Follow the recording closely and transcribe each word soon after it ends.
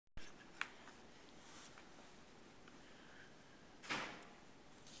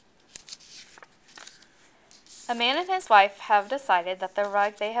A man and his wife have decided that the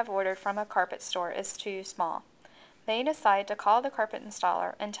rug they have ordered from a carpet store is too small. They decide to call the carpet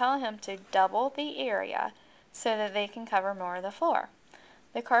installer and tell him to double the area so that they can cover more of the floor.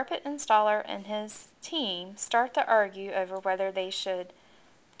 The carpet installer and his team start to argue over whether they should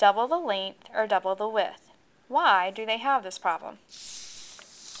double the length or double the width. Why do they have this problem?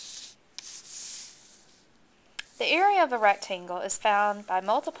 The area of a rectangle is found by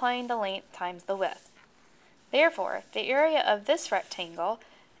multiplying the length times the width. Therefore, the area of this rectangle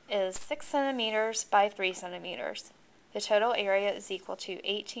is 6 centimeters by 3 centimeters. The total area is equal to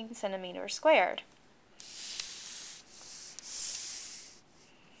 18 centimeters squared.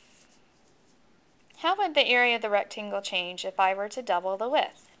 How would the area of the rectangle change if I were to double the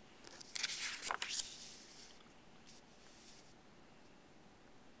width?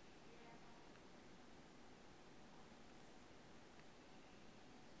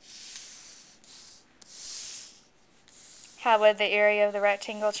 How would the area of the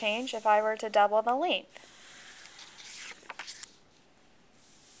rectangle change if I were to double the length?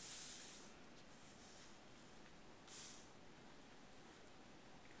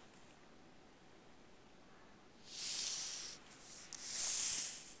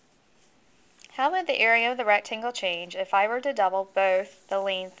 How would the area of the rectangle change if I were to double both the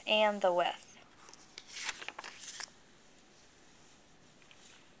length and the width?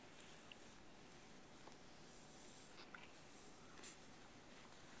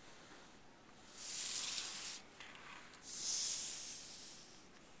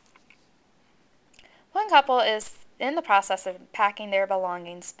 One couple is in the process of packing their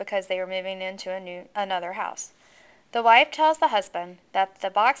belongings because they are moving into another house. The wife tells the husband that the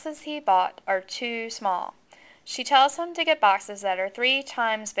boxes he bought are too small. She tells him to get boxes that are 3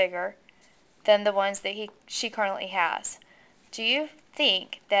 times bigger than the ones that she currently has. Do you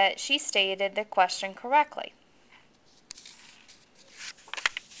think that she stated the question correctly?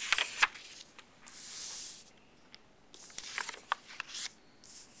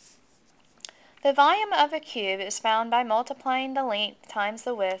 The volume of a cube is found by multiplying the length times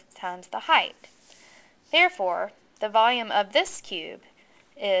the width times the height. Therefore, the volume of this cube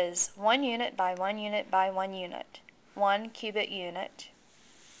is 1 unit by 1 unit by 1 unit, 1 cubic unit.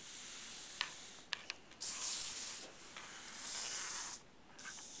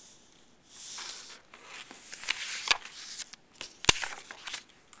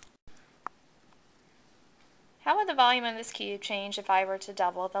 How would the volume of this cube change if I were to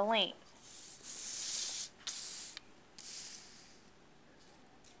double the length?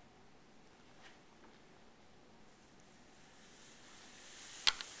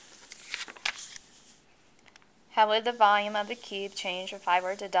 How would the volume of the cube change if I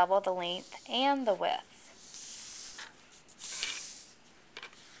were to double the length and the width?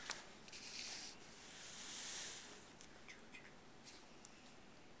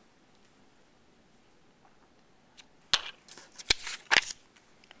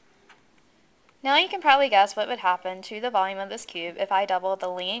 Now you can probably guess what would happen to the volume of this cube if I double the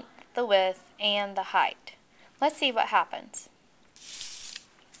length, the width, and the height. Let's see what happens.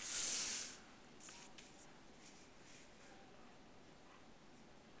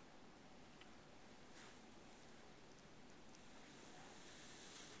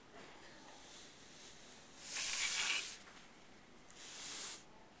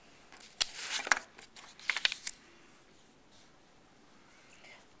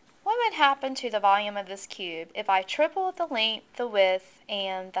 What would happen to the volume of this cube if I tripled the length, the width,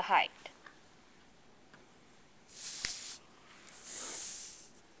 and the height?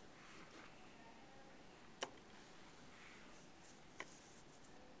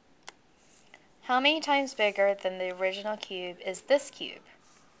 How many times bigger than the original cube is this cube?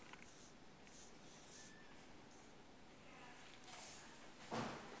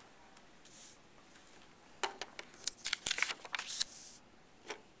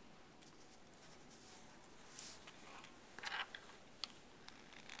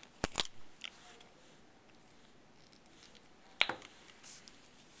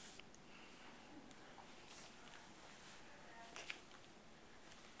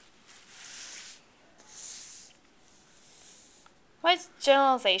 What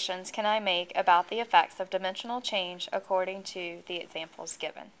generalizations can I make about the effects of dimensional change according to the examples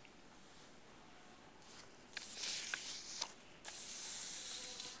given?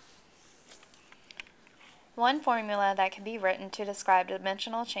 One formula that can be written to describe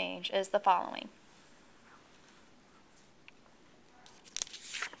dimensional change is the following.